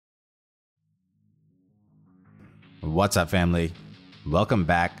What's up, family? Welcome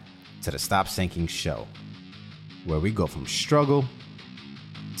back to the Stop Sinking Show, where we go from struggle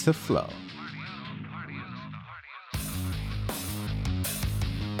to flow.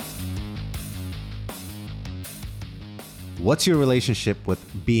 What's your relationship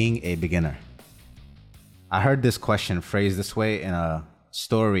with being a beginner? I heard this question phrased this way in a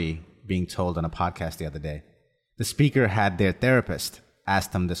story being told on a podcast the other day. The speaker had their therapist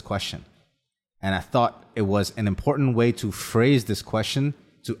ask them this question. And I thought it was an important way to phrase this question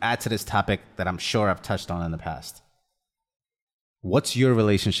to add to this topic that I'm sure I've touched on in the past. What's your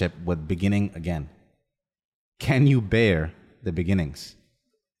relationship with beginning again? Can you bear the beginnings?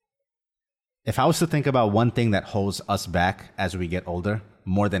 If I was to think about one thing that holds us back as we get older,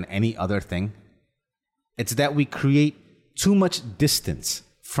 more than any other thing, it's that we create too much distance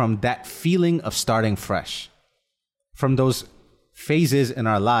from that feeling of starting fresh, from those phases in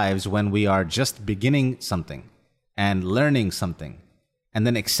our lives when we are just beginning something and learning something, and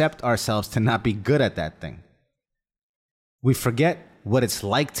then accept ourselves to not be good at that thing. We forget what it's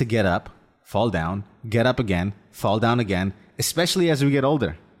like to get up, fall down, get up again, fall down again, especially as we get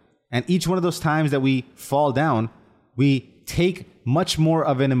older. And each one of those times that we fall down, we take much more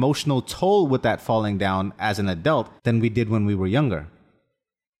of an emotional toll with that falling down as an adult than we did when we were younger.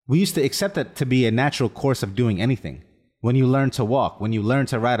 We used to accept that to be a natural course of doing anything. When you learn to walk, when you learn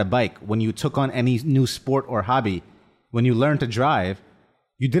to ride a bike, when you took on any new sport or hobby, when you learn to drive,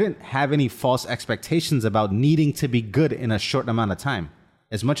 you didn't have any false expectations about needing to be good in a short amount of time.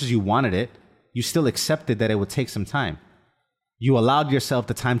 As much as you wanted it, you still accepted that it would take some time. You allowed yourself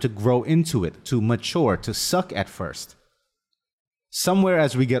the time to grow into it, to mature, to suck at first. Somewhere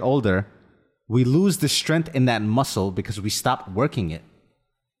as we get older, we lose the strength in that muscle because we stop working it.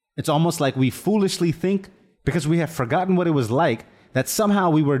 It's almost like we foolishly think, because we have forgotten what it was like, that somehow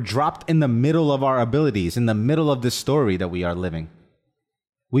we were dropped in the middle of our abilities, in the middle of this story that we are living.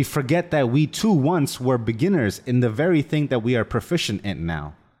 We forget that we too once were beginners in the very thing that we are proficient in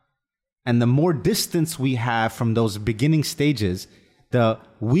now. And the more distance we have from those beginning stages, the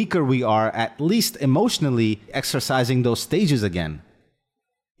weaker we are, at least emotionally, exercising those stages again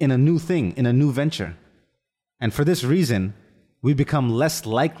in a new thing, in a new venture. And for this reason, we become less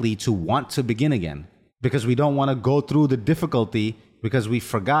likely to want to begin again, because we don't want to go through the difficulty, because we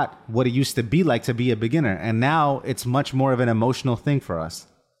forgot what it used to be like to be a beginner. And now it's much more of an emotional thing for us,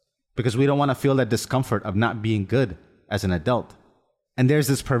 because we don't want to feel that discomfort of not being good as an adult. And there's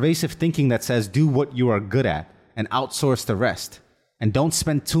this pervasive thinking that says, do what you are good at and outsource the rest. And don't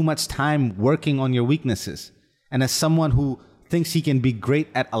spend too much time working on your weaknesses. And as someone who thinks he can be great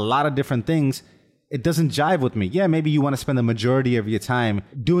at a lot of different things, it doesn't jive with me. Yeah, maybe you want to spend the majority of your time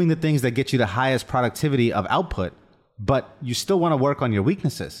doing the things that get you the highest productivity of output, but you still want to work on your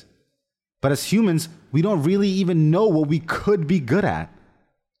weaknesses. But as humans, we don't really even know what we could be good at.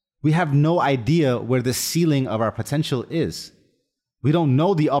 We have no idea where the ceiling of our potential is. We don't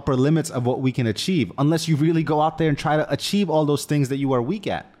know the upper limits of what we can achieve unless you really go out there and try to achieve all those things that you are weak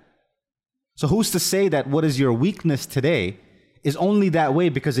at. So who's to say that what is your weakness today is only that way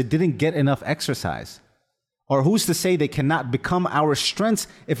because it didn't get enough exercise? Or who's to say they cannot become our strengths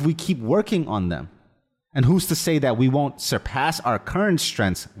if we keep working on them? And who's to say that we won't surpass our current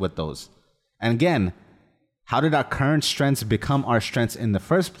strengths with those? And again, how did our current strengths become our strengths in the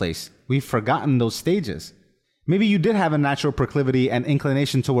first place? We've forgotten those stages. Maybe you did have a natural proclivity and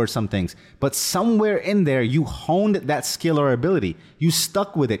inclination towards some things, but somewhere in there you honed that skill or ability. You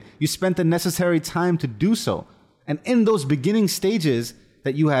stuck with it. You spent the necessary time to do so. And in those beginning stages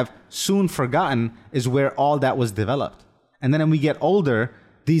that you have soon forgotten is where all that was developed. And then when we get older,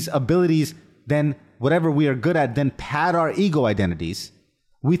 these abilities, then whatever we are good at, then pad our ego identities.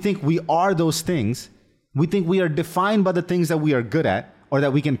 We think we are those things. We think we are defined by the things that we are good at, or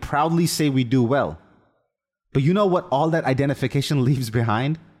that we can proudly say we do well. But you know what all that identification leaves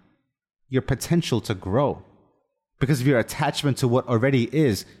behind? Your potential to grow. Because of your attachment to what already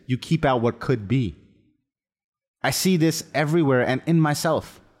is, you keep out what could be. I see this everywhere and in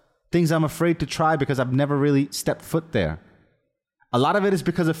myself. Things I'm afraid to try because I've never really stepped foot there. A lot of it is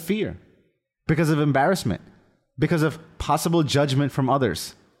because of fear, because of embarrassment, because of possible judgment from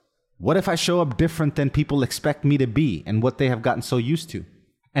others. What if I show up different than people expect me to be and what they have gotten so used to?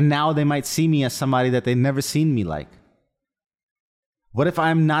 And now they might see me as somebody that they've never seen me like. What if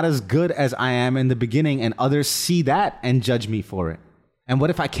I'm not as good as I am in the beginning and others see that and judge me for it? And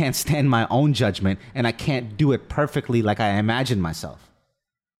what if I can't stand my own judgment and I can't do it perfectly like I imagine myself?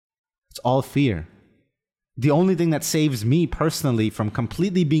 It's all fear. The only thing that saves me personally from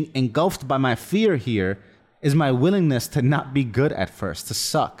completely being engulfed by my fear here is my willingness to not be good at first, to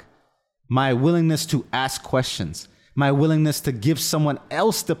suck. My willingness to ask questions. my willingness to give someone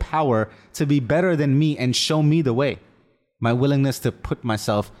else the power to be better than me and show me the way, my willingness to put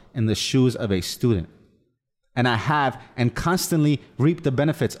myself in the shoes of a student. And I have and constantly reap the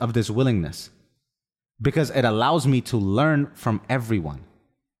benefits of this willingness because it allows me to learn from everyone.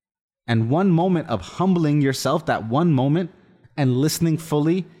 And one moment of humbling yourself, that one moment, and listening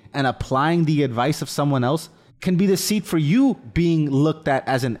fully and applying the advice of someone else can be the seed for you being looked at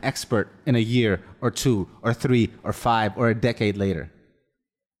as an expert in a year or 2 or 3 or 5 or a decade later.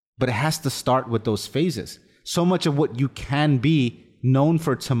 But it has to start with those phases. So much of what you can be known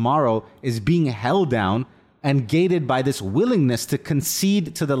for tomorrow is being held down and gated by this willingness to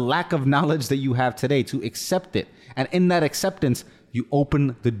concede to the lack of knowledge that you have today, to accept it. And in that acceptance, you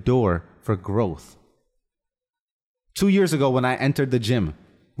open the door for growth. 2 years ago, when I entered the gym,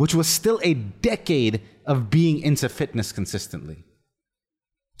 which was still a decade of being into fitness consistently.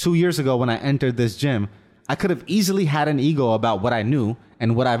 2 years ago, when I entered this gym, I could have easily had an ego about what I knew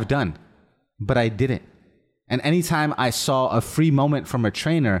and what I've done, but I didn't. And anytime I saw a free moment from a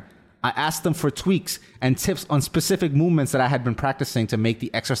trainer, I asked them for tweaks and tips on specific movements that I had been practicing to make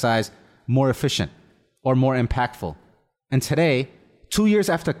the exercise more efficient or more impactful. And today, 2 years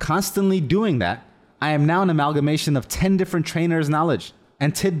after constantly doing that, I am now an amalgamation of 10 different trainers' knowledge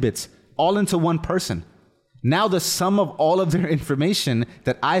and tidbits all into one person. Now the sum of all of their information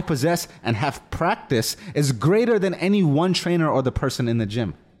that I possess and have practiced is greater than any one trainer or the person in the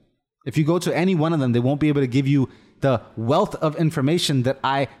gym. If you go to any one of them, they won't be able to give you the wealth of information that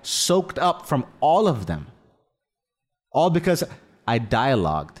I soaked up from all of them. All because I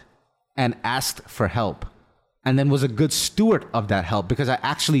dialogued and asked for help, and then was a good steward of that help because I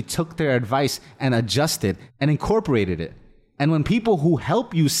actually took their advice and adjusted and incorporated it. And when people who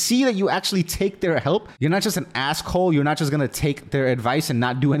help you see that you actually take their help, you're not just an asshole, you're not just going to take their advice and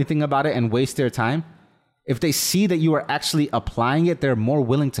not do anything about it and waste their time. If they see that you are actually applying it, they're more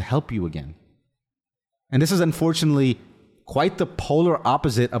willing to help you again. And this is unfortunately quite the polar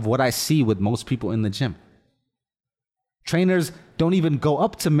opposite of what I see with most people in the gym. Trainers don't even go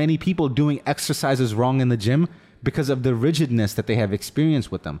up to many people doing exercises wrong in the gym because of the rigidness that they have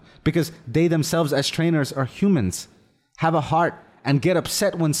experienced with them. Because they themselves as trainers are humans, have a heart, and get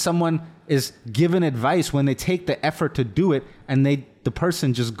upset when someone is given advice, when they take the effort to do it and the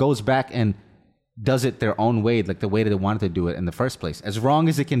person just goes back and does it their own way, like the way that they wanted to do it in the first place, as wrong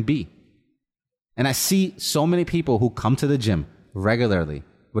as it can be. And I see so many people who come to the gym regularly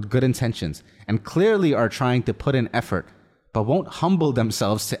with good intentions and clearly are trying to put in effort, but won't humble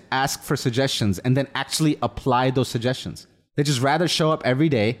themselves to ask for suggestions and then actually apply those suggestions. They just rather show up every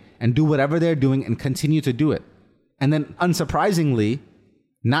day and do whatever they're doing and continue to do it. And then, unsurprisingly,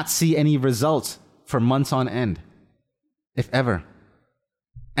 not see any results for months on end, if ever.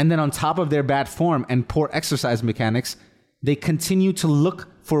 And then on top of their bad form and poor exercise mechanics, they continue to look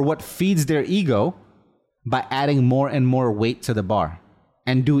for what feeds their ego by adding more and more weight to the bar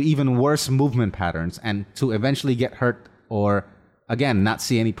and do even worse movement patterns and to eventually get hurt or, again, not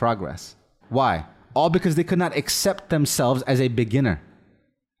see any progress. Why? All because they could not accept themselves as a beginner.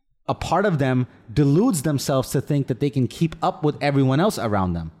 A part of them deludes themselves to think that they can keep up with everyone else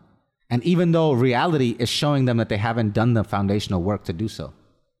around them. And even though reality is showing them that they haven't done the foundational work to do so.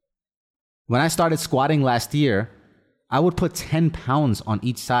 When I started squatting last year, I would put 10 pounds on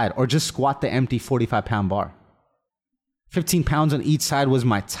each side or just squat the empty 45-pound bar. 15 pounds on each side was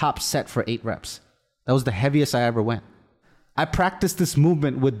my top set for 8 reps. That was the heaviest I ever went. I practiced this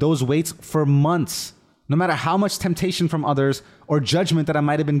movement with those weights for months, no matter how much temptation from others or judgment that I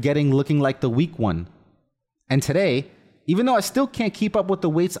might have been getting looking like the weak one. And today, even though I still can't keep up with the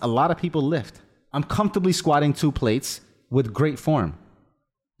weights a lot of people lift, I'm comfortably squatting 2 plates with great form.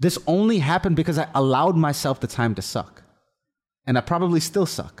 This only happened because I allowed myself the time to suck. And I probably still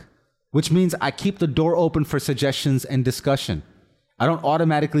suck, which means I keep the door open for suggestions and discussion. I don't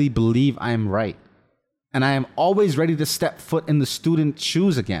automatically believe I am right. And I am always ready to step foot in the student's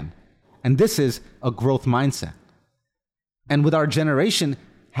shoes again. And this is a growth mindset. And with our generation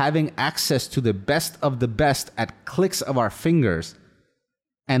having access to the best of the best at clicks of our fingers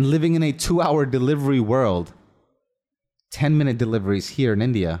and living in a 2-hour delivery world, 10-minute deliveries here in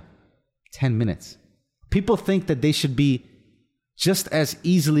India, 10 minutes. People think that they should be just as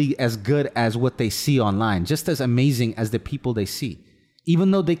easily as good as what they see online, just as amazing as the people they see, even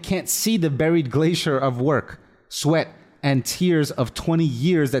though they can't see the buried glacier of work, sweat, and tears of 20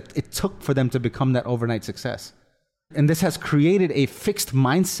 years that it took for them to become that overnight success. And this has created a fixed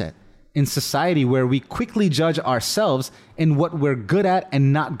mindset in society where we quickly judge ourselves in what we're good at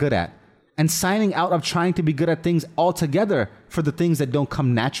and not good at, and signing out of trying to be good at things altogether for the things that don't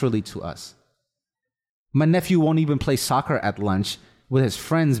come naturally to us. My nephew won't even play soccer at lunch with his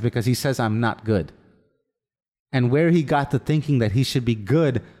friends because he says I'm not good. And where he got to thinking that he should be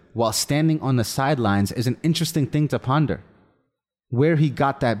good while standing on the sidelines is an interesting thing to ponder. Where he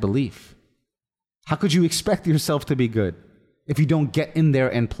got that belief. How could you expect yourself to be good if you don't get in there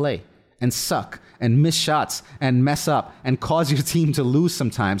and play and suck and miss shots and mess up and cause your team to lose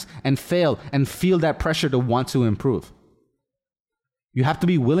sometimes and fail and feel that pressure to want to improve? You have to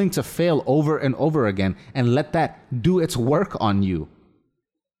be willing to fail over and over again and let that do its work on you.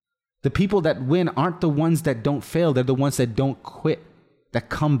 The people that win aren't the ones that don't fail. They're the ones that don't quit, that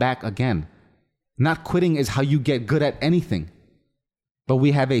come back again. Not quitting is how you get good at anything. But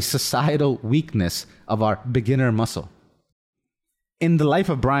we have a societal weakness of our beginner muscle. In The Life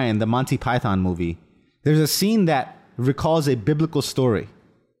of Brian, the Monty Python movie, there's a scene that recalls a biblical story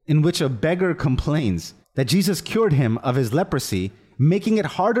in which a beggar complains that Jesus cured him of his leprosy, making it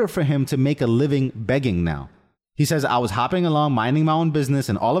harder for him to make a living begging now. He says, I was hopping along, minding my own business,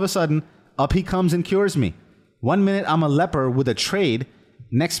 and all of a sudden, up he comes and cures me. 1 minute, I'm a leper with a trade.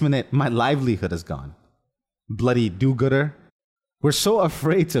 Next minute, my livelihood is gone. Bloody do-gooder. We're so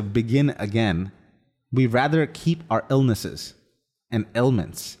afraid to begin again, we rather keep our illnesses and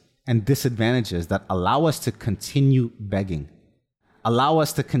ailments and disadvantages that allow us to continue begging, allow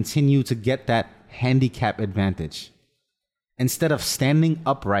us to continue to get that handicap advantage, instead of standing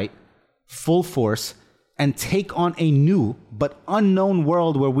upright, full force, and take on a new but unknown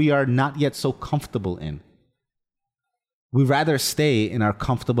world where we are not yet so comfortable in. We rather stay in our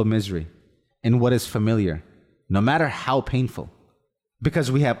comfortable misery, in what is familiar, no matter how painful.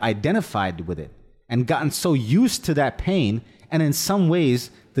 Because we have identified with it and gotten so used to that pain, and in some ways,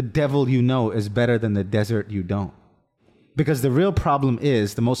 the devil you know is better than the desert you don't. Because the real problem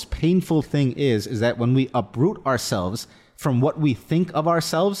is, the most painful thing is that when we uproot ourselves from what we think of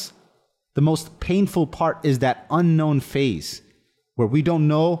ourselves, the most painful part is that unknown phase where we don't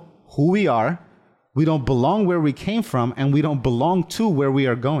know who we are, we don't belong where we came from, and we don't belong to where we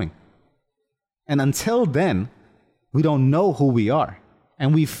are going. And until then, we don't know who we are.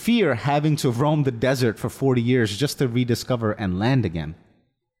 And we fear having to roam the desert for 40 years just to rediscover and land again.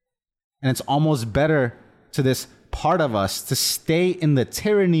 And it's almost better to this part of us to stay in the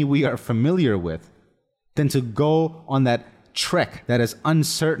tyranny we are familiar with than to go on that trek that is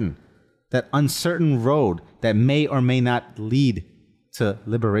uncertain, that uncertain road that may or may not lead to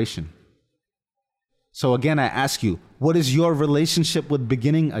liberation. So again, I ask you, what is your relationship with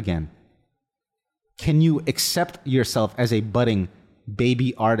beginning again? Can you accept yourself as a budding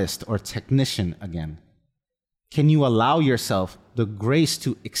baby artist or technician again? Can you allow yourself the grace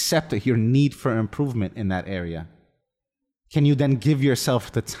to accept your need for improvement in that area? Can you then give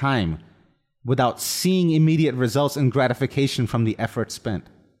yourself the time without seeing immediate results and gratification from the effort spent?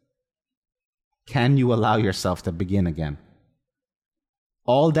 Can you allow yourself to begin again?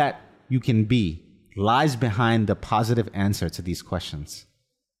 All that you can be lies behind the positive answer to these questions.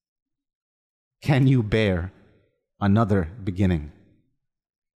 Can you bear another beginning?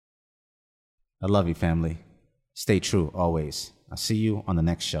 I love you, family. Stay true always. I'll see you on the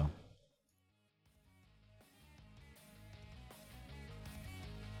next show.